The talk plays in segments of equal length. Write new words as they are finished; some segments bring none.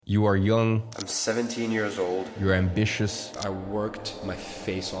You are young. I'm 17 years old. You're ambitious. I worked my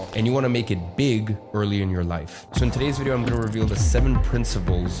face off. And you want to make it big early in your life. So in today's video, I'm going to reveal the 7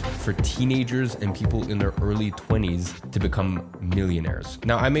 principles for teenagers and people in their early 20s to become millionaires.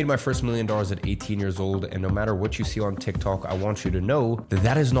 Now, I made my first $1 million at 18 years old, and no matter what you see on TikTok, I want you to know that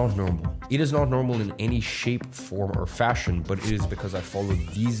that is not normal. It is not normal in any shape, form, or fashion, but it is because I followed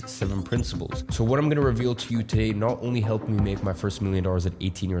these 7 principles. So what I'm going to reveal to you today not only helped me make my first $1 million at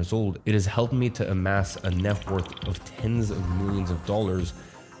 18 years old, it has helped me to amass a net worth of tens of millions of dollars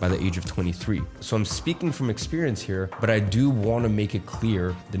by the age of 23. So I'm speaking from experience here, but I do want to make it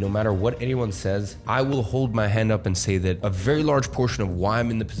clear that no matter what anyone says, I will hold my hand up and say that a very large portion of why I'm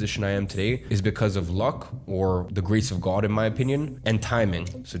in the position I am today is because of luck, or the grace of God in my opinion, and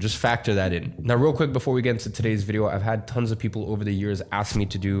timing. So just factor that in. Now real quick before we get into today's video, I've had tons of people over the years ask me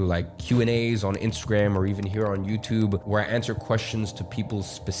to do like Q&As on Instagram or even here on YouTube where I answer questions to people's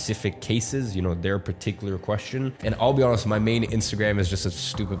specific cases, you know, their particular question. And I'll be honest, my main Instagram is just a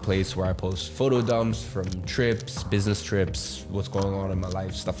stupid place where I post photo dumps from trips, business trips, what's going on in my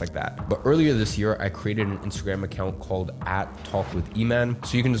life, stuff like that. But earlier this year, I created an Instagram account called @TalkWithEman.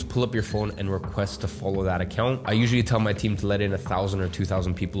 So you can just pull up your phone and request to follow that account. I usually tell my team to let in 1,000 or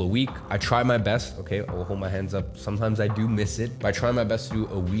 2,000 people a week. I try my best, okay? I will hold my hands up. Sometimes I do miss it, but I try my best to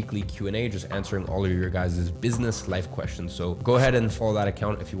do a weekly Q&A, just answering all of your guys' business life questions. So go ahead and follow that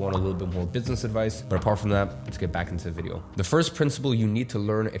account if you want a little bit more business advice. But apart from that, let's get back into the video. The first principle you need to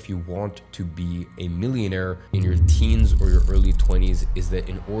learn if you want to be a millionaire in your teens or your early 20s is that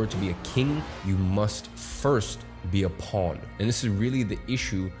in order to be a king, you must first be a pawn. And this is really the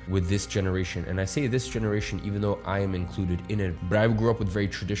issue with this generation. And I say this generation even though I am included in it, but I grew up with very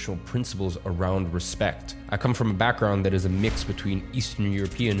traditional principles around respect. I come from a background that is a mix between Eastern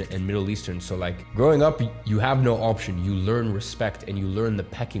European and Middle Eastern. So like growing up, you have no option. You learn respect and you learn the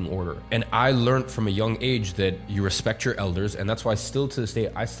pecking order. And I learned from a young age that you respect your elders. And that's why still to this day,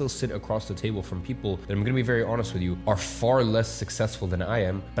 I still sit across the table from people that, I'm going to be very honest with you, are far less successful than I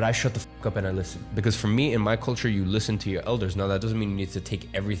am, but I shut the fuck up and I listen. Because for me, in my culture, you listen to your elders. Now that doesn't mean you need to take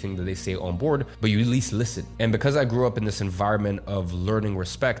everything that they say on board, but you at least listen. And because I grew up in this environment of learning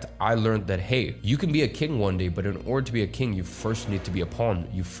respect, I learned that, hey, you can be a king one day, but in order to be a king, you first need to be a pawn.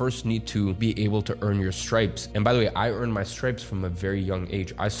 You first need to be able to earn your stripes. And by the way, I earned my stripes from a very young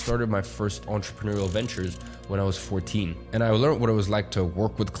age. I started my first entrepreneurial ventures when I was 14. And I learned what it was like to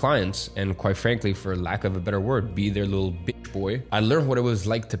work with clients and, quite frankly, for lack of a better word, be their little bitch boy. I learned what it was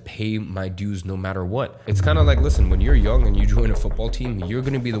like to pay my dues no matter what. It's kind of like, listen, when you're young and you join a football team, you're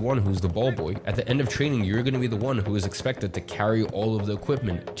going to be the one who's the ball boy. At the end of training, you're going to be the one who is expected to carry all of the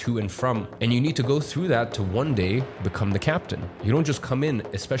equipment to and from. And you need to go through that to one day become the captain. You don't just come in,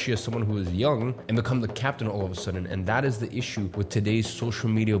 especially as someone who is young, and become the captain all of a sudden. And that is the issue with today's social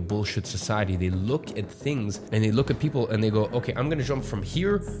media bullshit society. They look at things and they look at people and they go, okay, I'm going to jump from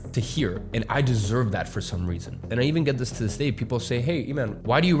here to here. And I deserve that for some reason. And I even get this to this day. People say, hey, Iman,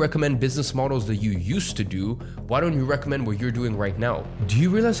 why do you recommend business models that you used to do? Why don't you recommend what you're doing right now? Do you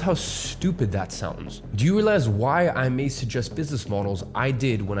realize how stupid that sounds? Do you realize why I may suggest business models I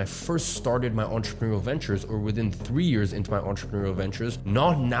did when I first started my entrepreneurial ventures, or within 3 years into my entrepreneurial ventures,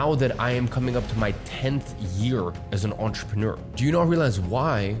 not now that I am coming up to my 10th year as an entrepreneur? Do you not realize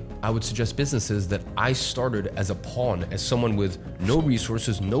why I would suggest businesses that I started as a pawn, as someone with no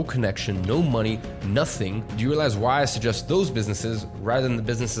resources, no connection, no money, nothing? Do you realize why I suggest those businesses rather than the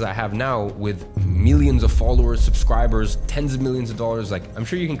businesses I have now with millions of followers, subscribers, tens of millions of dollars? Like, I'm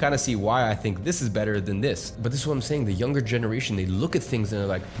sure you can kind of see why I think this is better than this. But this is what I'm saying. The younger generation, they look at things and they're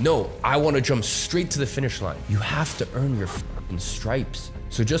like, no, I want to jump straight to the finish line. You have to earn your fucking stripes.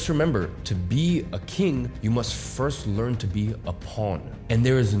 So just remember, to be a king, you must first learn to be a pawn. And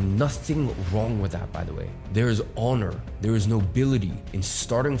there is nothing wrong with that, by the way. There is honor, there is nobility in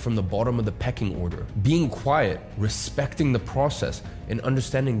starting from the bottom of the pecking order, being quiet, respecting the process, and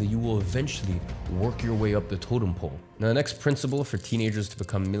understanding that you will eventually work your way up the totem pole. Now, the next principle for teenagers to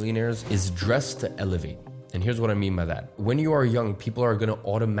become millionaires is dress to elevate. And here's what I mean by that. When you are young, people are going to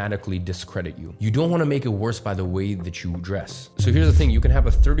automatically discredit you. You don't want to make it worse by the way that you dress. So here's the thing. You can have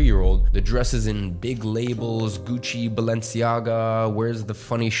a 30-year-old that dresses in big labels, Gucci, Balenciaga, wears the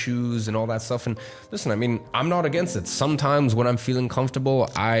funny shoes and all that stuff. And listen, I mean, I'm not against it. Sometimes when I'm feeling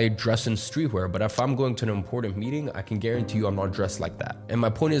comfortable, I dress in streetwear. But if I'm going to an important meeting, I can guarantee you I'm not dressed like that. And my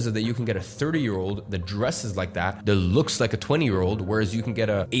point is that you can get a 30-year-old that dresses like that looks like a 20-year-old, whereas you can get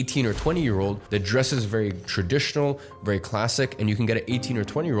a 18 or 20-year-old that dresses very traditional, very classic, and you can get an 18 or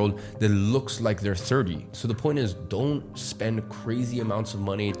 20-year-old that looks like they're 30. So the point is, don't spend crazy amounts of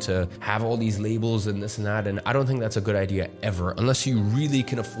money to have all these labels and this and that. And I don't think that's a good idea ever, unless you really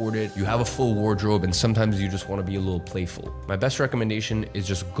can afford it, you have a full wardrobe, and sometimes you just want to be a little playful. My best recommendation is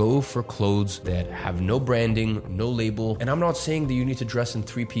just go for clothes that have no branding, no label. And I'm not saying that you need to dress in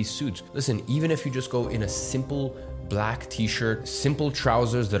 3-piece suits. Listen, even if you just go in a simple black t-shirt, simple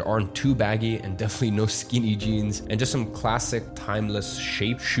trousers that aren't too baggy, and definitely no skinny jeans, and just some classic timeless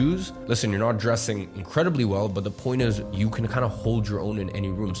shape shoes. Listen, you're not dressing incredibly well, but the point is you can kind of hold your own in any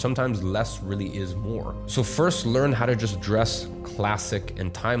room. Sometimes less really is more. So first learn how to just dress classic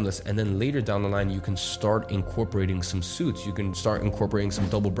and timeless, and then later down the line you can start incorporating some suits. You can start incorporating some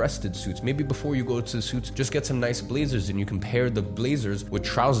double-breasted suits. Maybe before you go to the suits, just get some nice blazers and you can pair the blazers with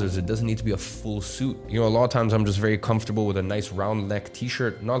trousers. It doesn't need to be a full suit. You know, a lot of times I'm just very comfortable with a nice round neck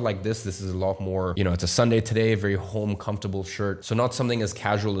t-shirt, not like this. This is a lot more, you know, it's a Sunday today, very home comfortable shirt. So not something as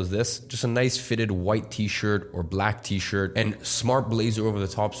casual as this, just a nice fitted white t-shirt or black t-shirt and smart blazer over the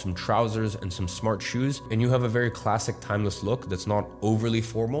top, some trousers and some smart shoes. And you have a very classic timeless look that's not overly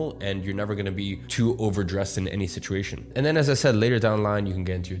formal, and you're never going to be too overdressed in any situation. And then, as I said, later down the line, you can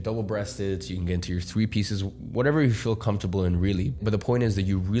get into your double-breasted, you can get into your 3 pieces, whatever you feel comfortable in, really. But the point is that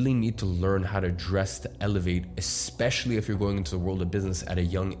you really need to learn how to dress to elevate, especially if you're going into the world of business at a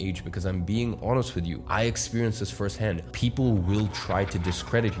young age, because I'm being honest with you, I experienced this firsthand. People will try to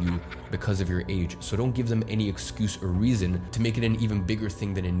discredit you because of your age. So don't give them any excuse or reason to make it an even bigger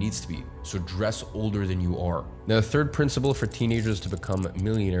thing than it needs to be. So dress older than you are. Now, the third principle for teenagers to become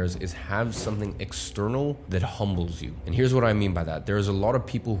millionaires is have something external that humbles you. And here's what I mean by that. There's a lot of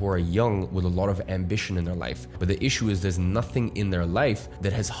people who are young with a lot of ambition in their life, but the issue is there's nothing in their life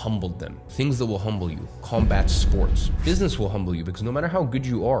that has humbled them. Things that will humble you: combat sports. Business will humble you, because no matter how good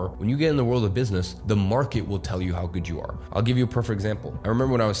you are, when you get in the world of business, the market will tell you how good you are. I'll give you a perfect example. I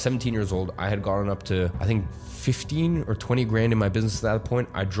remember when I was 17 years old, I had gotten up to, I think, 15 or 20 grand in my business at that point.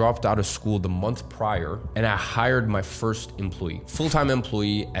 I dropped out of school the month prior and I hired my first employee, full-time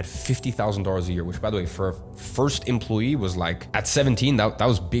employee at $50,000 a year, which, by the way, for a first employee was like, at 17, that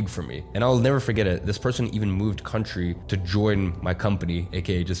was big for me. And I'll never forget it. This person even moved country to join my company,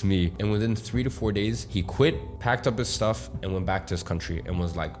 aka just me. And within 3 to 4 days, he quit, packed up his stuff and went back to his country and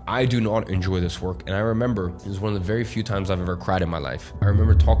was like, I do not enjoy this work. And I remember it was one of the very few times I've ever cried in my life. I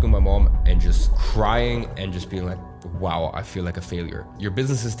remember talking to my mom and just crying and just being like, wow, I feel like a failure. Your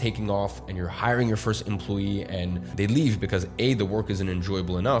business is taking off and you're hiring your first employee and they leave because A, the work isn't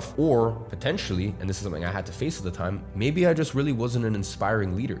enjoyable enough, or potentially, and this is something I had to face at the time, maybe I just really wasn't an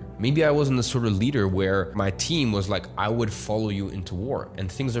inspiring leader. Maybe I wasn't the sort of leader where my team was like, I would follow you into war.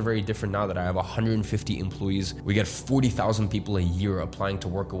 And things are very different now that I have 150 employees. We get 40,000 people a year applying to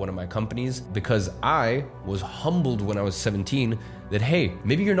work at one of my companies, because I was humbled when I was 17 that, hey,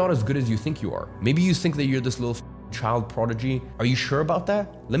 maybe you're not as good as you think you are. Maybe you think that you're this little child prodigy. Are you sure about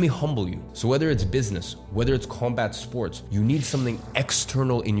that? Let me humble you. So whether it's business, whether it's combat sports, you need something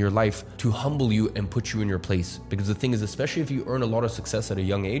external in your life to humble you and put you in your place. Because the thing is, especially if you earn a lot of success at a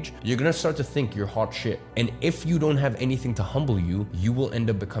young age, you're gonna start to think you're hot shit. And if you don't have anything to humble you, you will end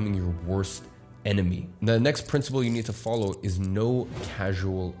up becoming your worst enemy. The next principle you need to follow is no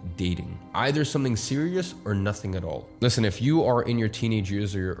casual dating. Either something serious or nothing at all. Listen, if you are in your teenage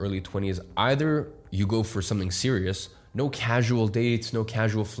years or your early 20s, either you go for something serious, no casual dates, no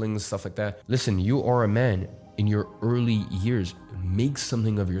casual flings, stuff like that. Listen, you are a man in your early years. Make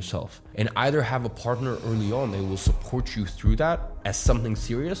something of yourself and either have a partner early on that will support you through that as something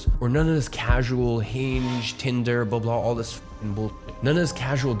serious, or none of this casual Hinge, Tinder, blah, blah, all this bullshit. None of this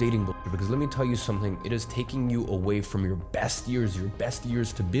casual dating bullshit, because let me tell you something, it is taking you away from your best years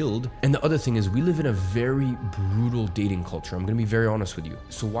to build. And the other thing is, we live in a very brutal dating culture. I'm gonna be very honest with you.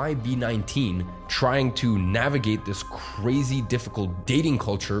 So why be 19 trying to navigate this crazy difficult dating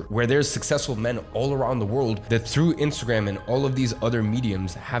culture where there's successful men all around the world that through Instagram and all of these other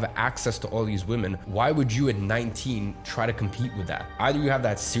mediums have access to all these women? Why would you at 19 try to compete with that? Either you have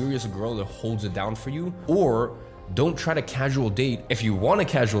that serious girl that holds it down for you, or don't try to casual date if you want to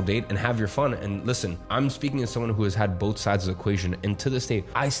casual date and have your fun. And listen, I'm speaking as someone who has had both sides of the equation, and to this day,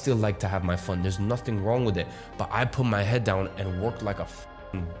 I still like to have my fun. There's nothing wrong with it, but I put my head down and work like a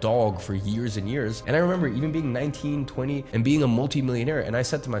dog for years and years. And I remember even being 19, 20 and being a multi-millionaire. And I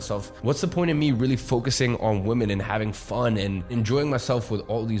said to myself, what's the point in me really focusing on women and having fun and enjoying myself with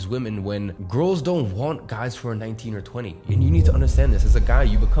all these women when girls don't want guys who are 19 or 20? And you need to understand this. As a guy,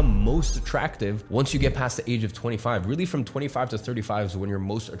 you become most attractive once you get past the age of 25. Really from 25 to 35 is when you're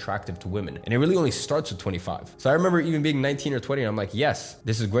most attractive to women. And it really only starts at 25. So I remember even being 19 or 20 and I'm like, yes,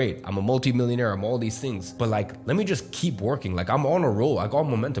 this is great. I'm a multi-millionaire. I'm all these things. But like, let me just keep working. Like I'm on a roll. I got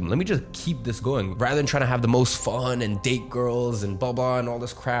momentum. Let me just keep this going rather than trying to have the most fun and date girls and blah blah and all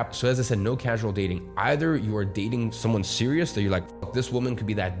this crap. So as I said, no casual dating. Either you are dating someone serious that you're like, this woman could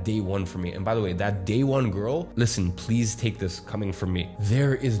be that day one for me. And by the way, that day one girl, listen, please take this coming from me.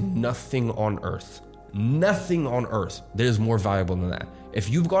 There is nothing on earth that is more valuable than that. If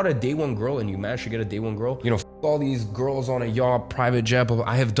you've got a day one girl and you manage to get a day one girl, all these girls on a yacht, private jet, blah, blah.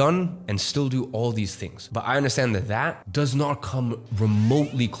 I have done and still do all these things. But I understand that does not come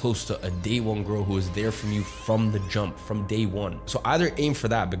remotely close to a day one girl who is there from you from the jump, from day one. So either aim for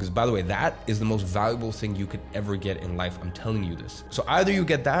that, because by the way, that is the most valuable thing you could ever get in life. I'm telling you this. So either you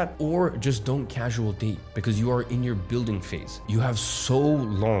get that or just don't casual date, because you are in your building phase. You have so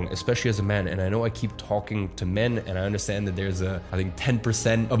long, especially as a man. And I know I keep talking to men and I understand that there's I think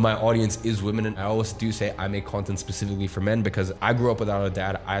 10% of my audience is women. And I always do say I make content specifically for men because I grew up without a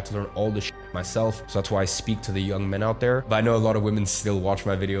dad. I had to learn all this shit myself. So that's why I speak to the young men out there. But I know a lot of women still watch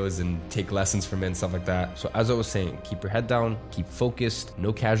my videos and take lessons from men, stuff like that. So as I was saying, keep your head down, keep focused,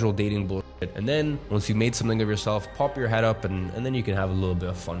 no casual dating bullshit. And then once you've made something of yourself, pop your head up and then you can have a little bit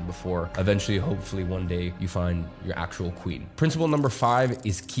of fun before eventually, hopefully one day you find your actual queen. Principle number 5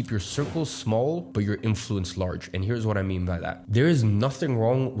 is keep your circle small, but your influence large. And here's what I mean by that. There is nothing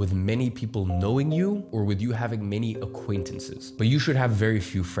wrong with many people knowing you or with you having many acquaintances, but you should have very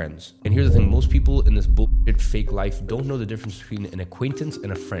few friends. And here's the thing, most people in this bullshit fake life don't know the difference between an acquaintance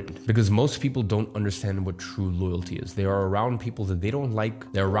and a friend, because most people don't understand what true loyalty is. They are around people that they don't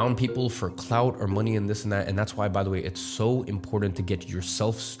like. They're around people for clout or money and this and that. And that's why, by the way, it's so important to get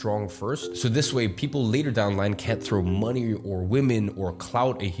yourself strong first. So this way, people later down the line can't throw money or women or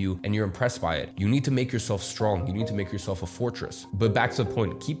clout at you and you're impressed by it. You need to make yourself strong. You need to make yourself a fortress. But back to the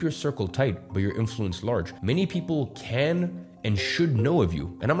point, keep your circle tight, but your influence large. Many people can and should know of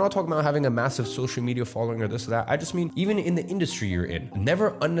you. And I'm not talking about having a massive social media following or this or that. I just mean even in the industry you're in,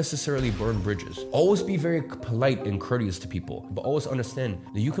 never unnecessarily burn bridges. Always be very polite and courteous to people, but always understand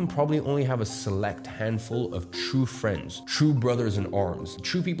that you can probably only have a select handful of true friends, true brothers in arms,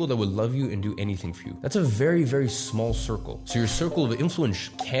 true people that would love you and do anything for you. That's a very, very small circle. So your circle of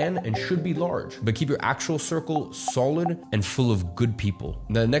influence can and should be large, but keep your actual circle solid and full of good people.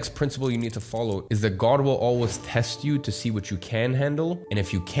 The next principle you need to follow is that God will always test you to see what you can handle, and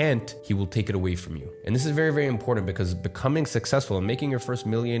if you can't, he will take it away from you. And this is very, very important, because becoming successful and making your first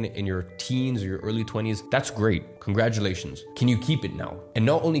million in your teens or your early 20s, that's great. Congratulations. Can you keep it now? And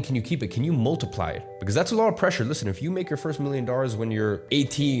not only can you keep it, can you multiply it? Because that's a lot of pressure. Listen, if you make your first $1 million when you're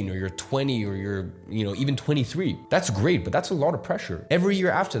 18 or you're 20 or you're, even 23, that's great, but that's a lot of pressure. Every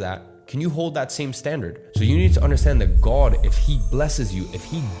year after that, can you hold that same standard? So you need to understand that God, if he blesses you, if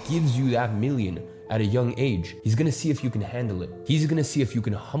he gives you that million at a young age, he's gonna see if you can handle it. He's gonna see if you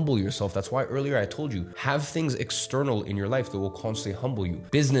can humble yourself. That's why earlier I told you, have things external in your life that will constantly humble you.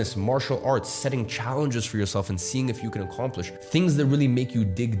 Business, martial arts, setting challenges for yourself and seeing if you can accomplish things that really make you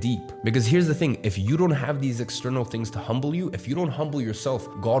dig deep. Because here's the thing, if you don't have these external things to humble you, if you don't humble yourself,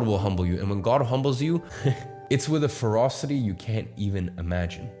 God will humble you. And when God humbles you, it's with a ferocity you can't even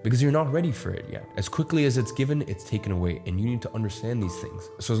imagine, because you're not ready for it yet. As quickly as it's given, it's taken away, and you need to understand these things.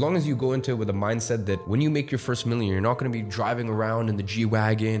 So as long as you go into it with a mindset that when you make your first million, you're not gonna be driving around in the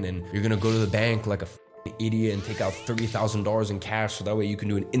G-Wagon and you're gonna go to the bank like a idiot and take out $30,000 in cash so that way you can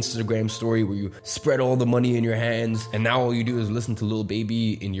do an Instagram story where you spread all the money in your hands, and now all you do is listen to Lil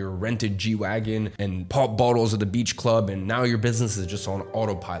Baby in your rented G-Wagon and pop bottles at the beach club, and now your business is just on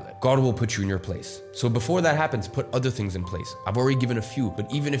autopilot. God will put you in your place. So before that happens, put other things in place. I've already given a few,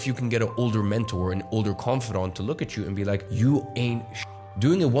 but even if you can get an older mentor, an older confidant to look at you and be like, you ain't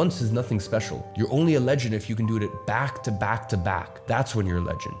doing it once is nothing special. You're only a legend if you can do it back to back to back. That's when you're a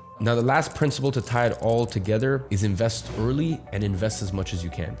legend. Now, the last principle to tie it all together is invest early and invest as much as you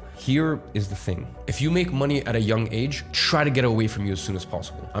can. Here is the thing. If you make money at a young age, try to get away from you as soon as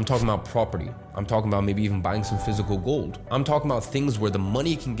possible. I'm talking about property. I'm talking about maybe even buying some physical gold. I'm talking about things where the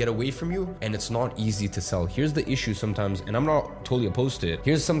money can get away from you and it's not easy to sell. Here's the issue sometimes, and I'm not totally opposed to it.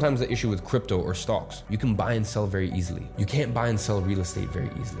 Here's sometimes the issue with crypto or stocks. You can buy and sell very easily. You can't buy and sell real estate very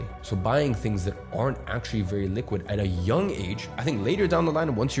easily. So buying things that aren't actually very liquid at a young age, I think later down the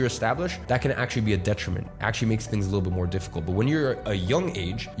line, once you're established, that can actually be a detriment. It actually makes things a little bit more difficult. But when you're a young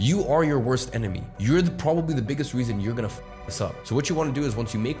age, you are your worst enemy. You're probably the biggest reason you're gonna this up. So what you want to do is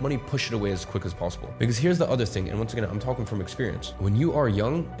once you make money, push it away as quick as possible. Because here's the other thing, and once again, I'm talking from experience. When you are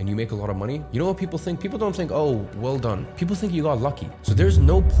young and you make a lot of money, you know what people think? People don't think, oh, well done. People think you got lucky. So there's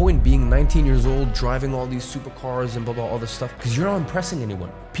no point being 19 years old, driving all these supercars and blah, blah, all this stuff, because you're not impressing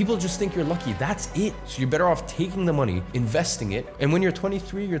anyone. People just think you're lucky. That's it. So you're better off taking the money, investing it. And when you're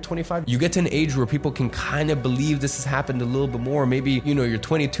 23, you're 25, you get to an age where people can kind of believe this has happened a little bit more. Maybe, you know, you're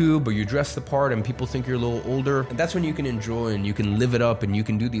 22, but you dress the part and people think you're a little older. And that's when you can enjoy and you can live it up and you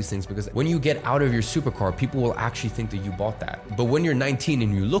can do these things, because when you get out of your supercar, people will actually think that you bought that. But when you're 19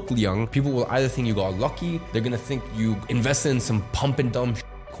 and you look young, people will either think you got lucky, they're gonna think you invested in some pump and dump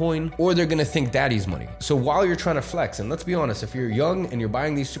coin, or they're gonna think daddy's money. So while you're trying to flex, and let's be honest, if you're young and you're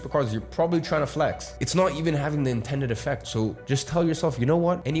buying these supercars, you're probably trying to flex. It's not even having the intended effect. So just tell yourself, you know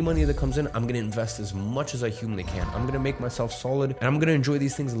what? Any money that comes in, I'm gonna invest as much as I humanly can. I'm gonna make myself solid, and I'm gonna enjoy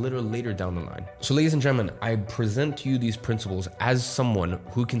these things a little later down the line. So ladies and gentlemen, I present to you these principles as someone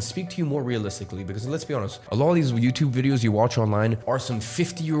who can speak to you more realistically, because let's be honest, a lot of these YouTube videos you watch online are some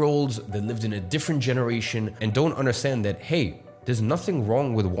 50-year-olds that lived in a different generation and don't understand that, hey, there's nothing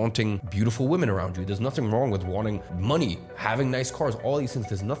wrong with wanting beautiful women around you. There's nothing wrong with wanting money, having nice cars, all these things.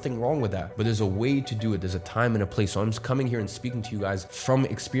 There's nothing wrong with that. But there's a way to do it. There's a time and a place. So I'm just coming here and speaking to you guys from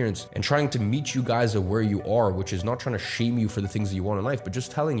experience and trying to meet you guys at where you are, which is not trying to shame you for the things that you want in life, but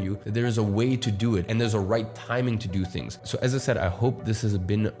just telling you that there is a way to do it and there's a right timing to do things. So as I said, I hope this has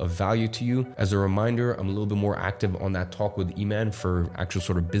been of value to you. As a reminder, I'm a little bit more active on that Talk with Eman for actual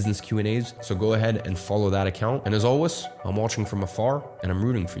sort of business Q&As. So go ahead and follow that account. And as always, I'm watching from afar and I'm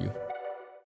rooting for you.